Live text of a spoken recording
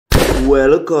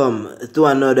Welcome to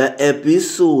another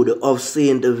episode of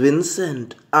St.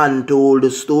 Vincent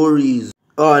Untold Stories.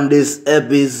 On this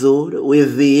episode, we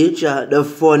feature the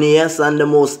funniest and the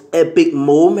most epic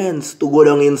moments to go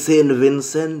down in St.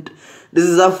 Vincent. This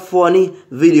is a funny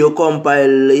video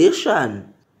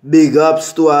compilation. Big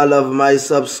ups to all of my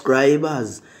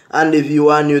subscribers. And if you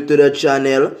are new to the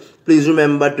channel, please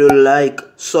remember to like,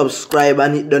 subscribe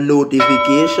and hit the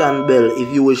notification bell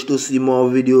if you wish to see more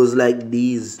videos like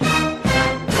these.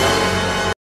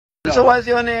 So what's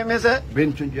your name, is it?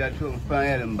 Vincent, from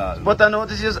But I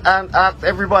notice you ask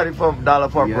everybody for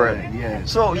 $1 for bread. Yeah.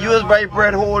 So you just buy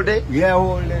bread whole day? Yeah,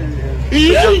 whole day.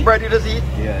 So just bread you just eat?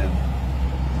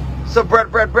 Yeah. So bread.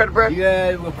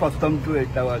 Yeah, we're accustomed to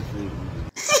it. That was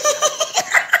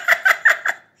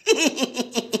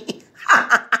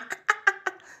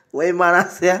Wait, man, I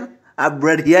say, I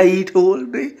bread here eat all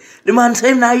day. The man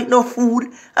say him not eat no food.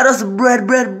 I just bread.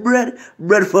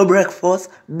 Bread for breakfast,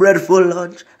 bread for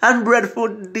lunch, and bread for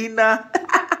dinner.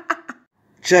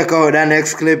 Check out the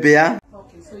next clip here.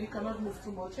 Okay, so you cannot move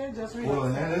too much. Just read.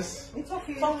 oh, Dennis. It's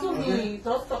okay. Talk to me.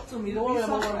 Just talk to me. Don't worry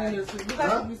about what you're saying. Look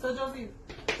at Mr. Joseph.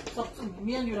 Talk to me.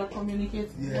 Me and you are communicating.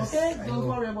 Yes, okay? I Don't know.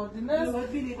 worry about the nurse.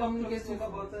 Communicate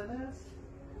about the nurse.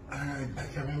 I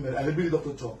can't remember. I really got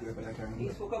to talk to her, but I can't remember. He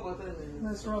spoke about it.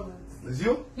 Nurse Roberts. Is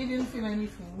you? He didn't feel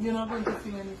anything. You're not going to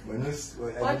feel anything. When this,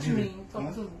 Watch me.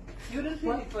 Talk to me. You didn't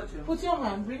feel it, put your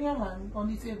hand. Bring your hand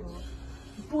on the table.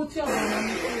 Put your hand on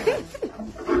the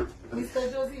table.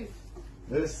 Mr. Joseph.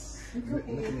 This.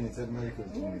 Minutes,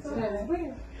 Yes, bring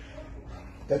it.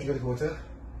 That you got water?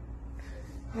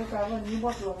 No problem. You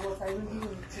bottle of water. I will give you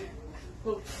the tea.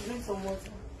 Look, drink some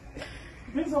water.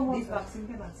 Drink some water. This vaccine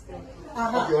can stay. Okay,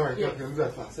 alright, okay, do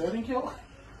that fast, eh? Drink your.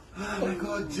 Oh my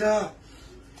god, ja.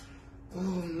 Oh,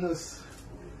 nurse.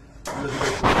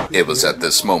 It was at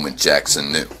this moment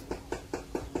Jackson knew.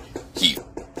 He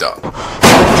f***ed up.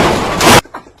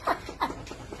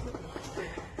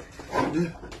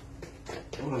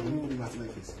 Hold on, let me do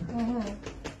like this.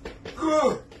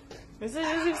 Mr.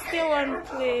 Joseph, stay one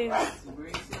place.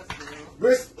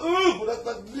 Grace, but that's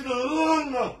not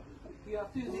long now. You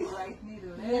have to use the right needle.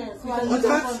 Yes, What's because that? you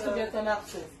want to get an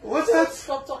access. What's that?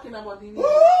 Stop talking about the needle.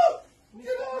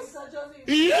 Mr. Joseph.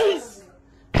 Yes!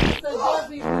 Mr.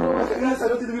 Joseph, you know what Yes, I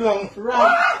don't think it belong.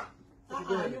 right.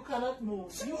 You cannot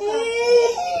move. You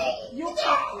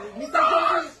can't. Mr.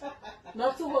 Joseph,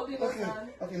 not to hold in his hand.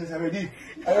 Okay, let's have ready.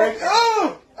 I'm ready.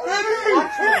 Oh! I'm ready!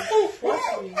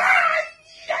 Watch me.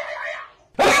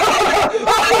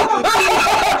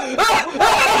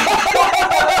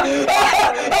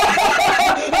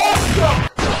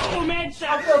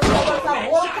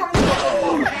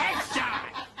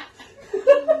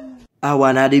 I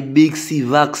wanna the big C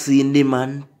vaccine the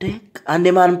man take and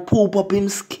the man poop up him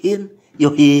skin. You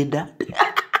hear that?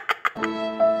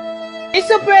 It's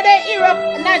a pretty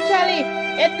erupt naturally.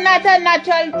 It's not a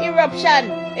natural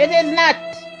eruption. It is not.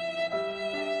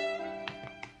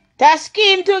 The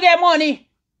scheme to get money.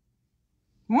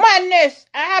 Madness.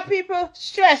 I have people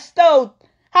stressed out.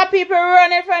 Have people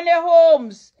running from their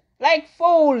homes like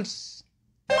fools.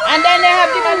 And then they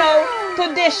have to know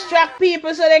to distract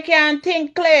people so they can't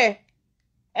think clear.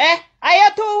 Eh? Are you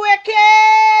too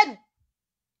wicked?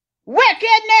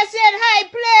 Wickedness in high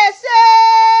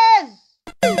places!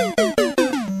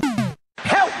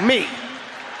 Help me!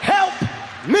 Help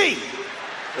me!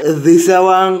 This a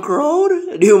one crowd?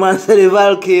 The man said the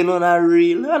volcano not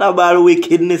real and about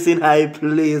wickedness in high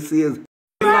places.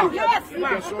 Yes,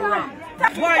 please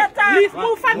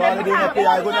move from the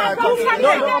car. Move from the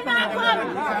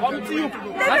car. Come to you.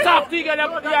 Let's talk to you again.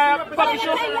 Puppy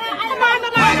show.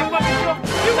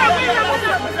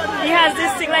 He has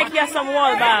this thing like he has some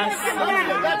wall bass.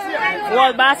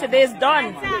 Wall bass today is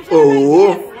done.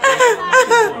 Oh.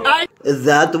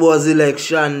 That was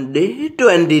election day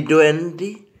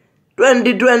 2020.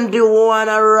 2021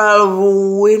 a Ralph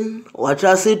win. Watch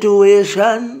a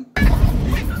situation.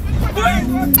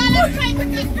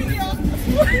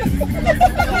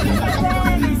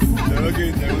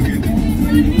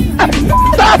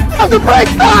 Stop the brake!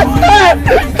 Stop!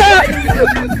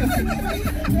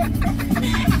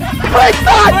 Brake!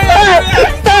 Stop!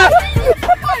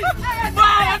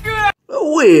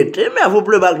 Wait, let me have to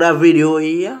play back that video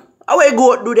here. How we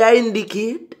go do they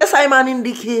indicate? Yes, I man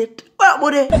indicate. What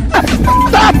about it?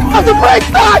 Stop the brake!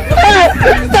 Stop!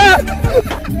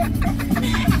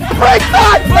 Brake!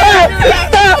 Stop!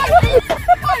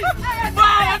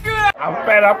 I'm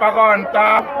fed up on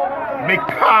top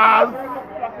because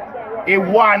it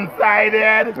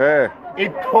one-sided,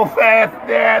 it two-faced,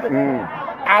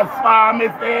 as far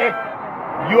mistake,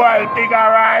 you all think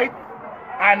alright,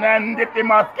 And then they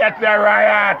must get the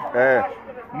riot.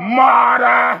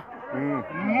 Murder!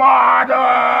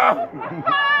 Murder!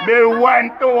 Me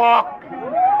went to work.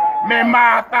 Me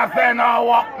master say no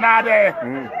work now there.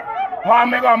 How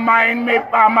me go mind me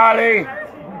family?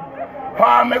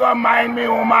 How me go mind me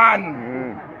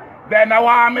woman? Then I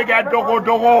want me get dogo.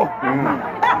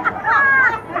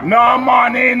 No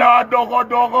money, no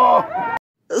dogo.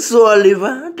 So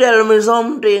Oliver, tell me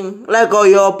something. Like how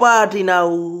your party now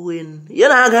win. You're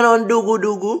not gonna dogo.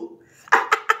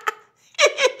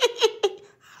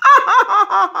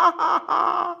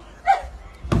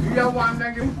 You want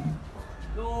them?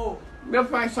 No. They'll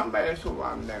find somebody else who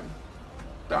want them.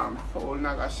 Damn fool,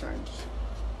 not got sense.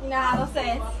 Nah, no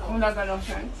sense. Who not got no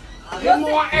sense?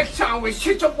 You want egg sandwich,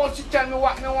 she supposed to tell me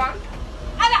what you want.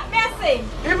 I got messy.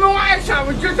 If you want egg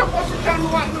sandwich, you supposed to tell me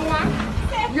what you want.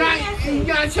 You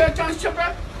ain't certain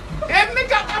stupid. If me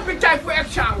got appetite for egg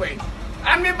sandwich,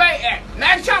 and me buy egg.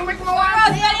 Next sandwich me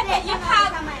want. You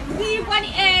can't leave one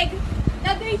egg.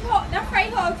 The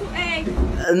fried whole 2 eggs.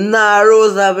 Nah,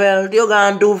 Roosevelt, you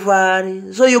gone too far.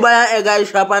 So you buy an egg at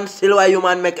shop and still why you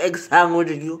man make egg sandwich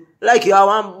with you? Like you are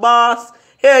one boss.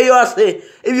 Here you are say,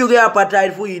 if you get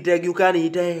appetite for eat egg, you can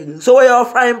eat egg. So where your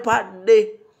frying pan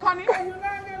day?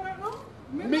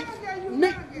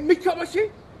 Me trouble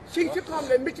she? She come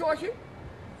then, me trouble she?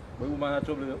 My woman has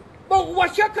trouble. But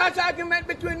what's your cause argument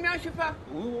between me and Shifa?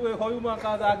 How you man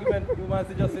cause argument? You man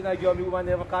say just say that girl, you man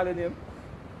never call her name.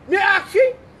 Me ask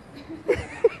you? And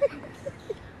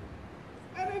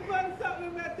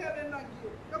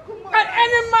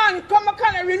any man come a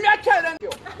canary, me I tell them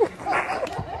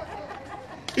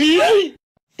you.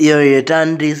 You hear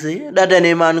Tandy say that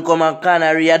any man come a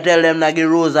canary, I tell them that give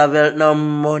Roosevelt no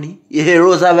money. You hear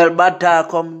Roosevelt bata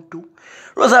come too.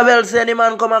 Roosevelt say any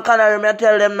man come a canary, me I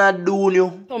tell them not do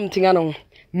you. Something I know.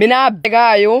 Me not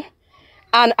beg you.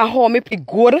 And I hope me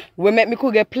good, we make me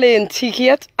could get plane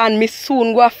ticket and me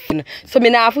soon go fin. So me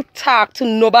not have to talk to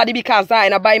nobody because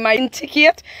I buy my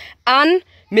ticket and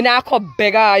me not go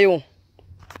beg you.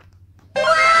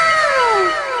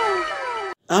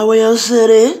 How you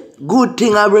say good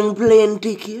thing I bring plane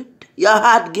ticket. You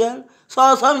hot girl.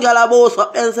 So some girl a boss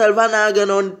up themselves and I get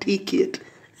on ticket.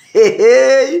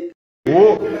 Hey.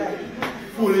 Oh,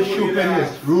 foolish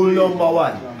stupidness. Rule number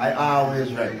 1, I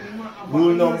always right.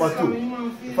 Rule number 2.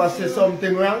 If I say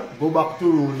something wrong, go back to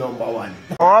rule number 1.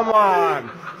 Come on,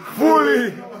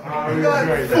 fully.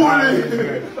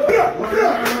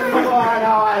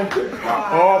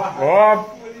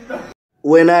 Up.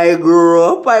 When I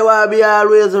grow up, I want to be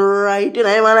always right. And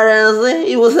I'm gonna say,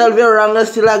 you yourself you're wrong, and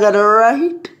still I got it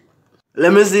right.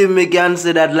 Let me see if me can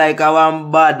say that like I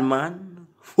am bad man.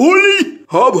 Fully.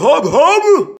 Hub.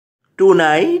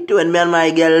 Tonight, when me and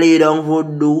my girl lay down for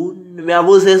doom, me have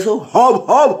to say so, hub.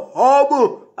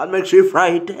 And make she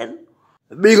frightened.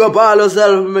 Big up all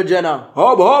yourself, me Jenna.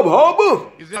 Hub.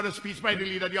 Is that a speech by the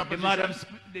leader of the opposition?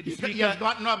 The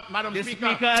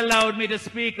Speaker allowed me to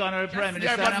speak, Honourable Prime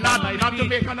Minister. Yeah, but not to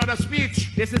make another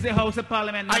speech. This is the House of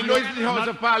Parliament. I know it's the House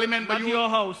of Parliament, but not your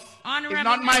house. It's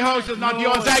not my house, it's not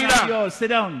yours either. Not yours. Sit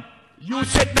down. You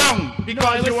sit down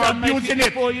because you are abusing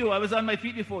it. I was on my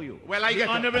feet before you. Well, I get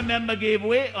the honourable member gave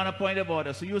way on a point of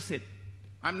order, so you sit.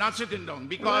 I'm not sitting down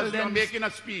because you're making a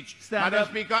speech. Madam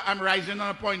Speaker, I'm rising on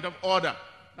a point of order.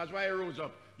 That's why I rose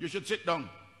up. You should sit down.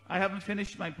 I haven't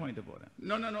finished my point of order.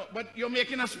 No, but you're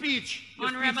making a speech.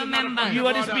 Honourable member. You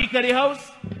are the Speaker of the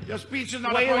House? Your speech is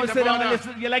not why a point of sit down order. And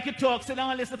listen? You like to talk, sit down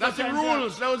and listen. That's the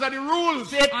rules. Those are the rules.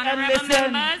 Sit and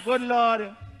listen. Members. Good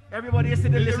Lord. Everybody is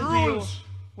sitting and listen to you. rules.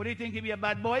 What do you think? He'll be a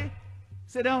bad boy?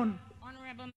 Sit down.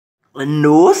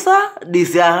 No, sir. This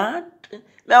is hard.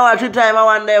 Now, watch the time I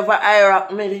want there for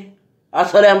Iraq, maybe. I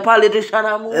saw them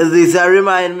politicians move. This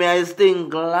remind me I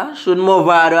think clash with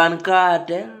Movado and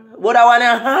Cartel. But I want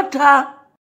a hotter.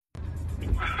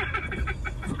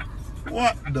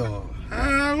 What the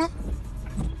hell?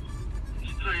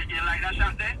 So you like that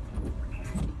shot there?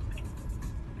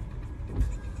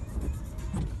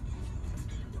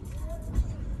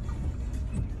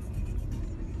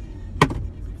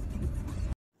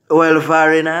 Well,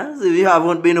 foreigners, if you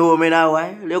haven't been home in a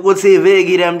while, you could see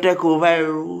Veggie them take over the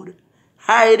road.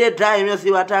 High the time you see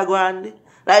what I go on there.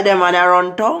 Like them on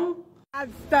around town.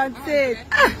 I'm stunted.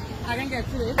 I can get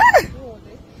to it.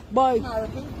 Boy.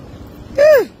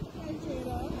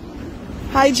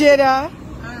 Hi, Jada.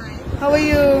 Hi. How are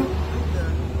you?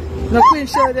 No queen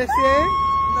show this year?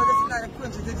 No, this is not a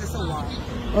quince, this is a wall.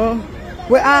 Oh.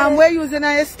 We're using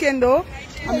our skin though?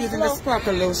 I'm using the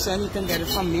sparkle lotion. You can get it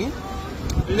from me.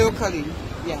 Locally,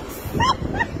 yes.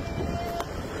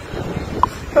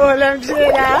 Hold them,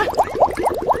 Jada.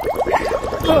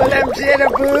 Hold them, Jada,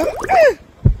 boo.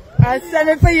 I'll send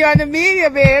it for you on the media,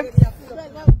 babe.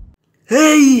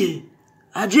 Hey,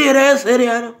 a Jada is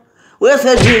here. Where's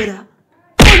the Jada?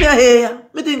 Come here.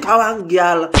 Me think I want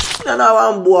girl. I don't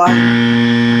want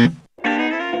boy.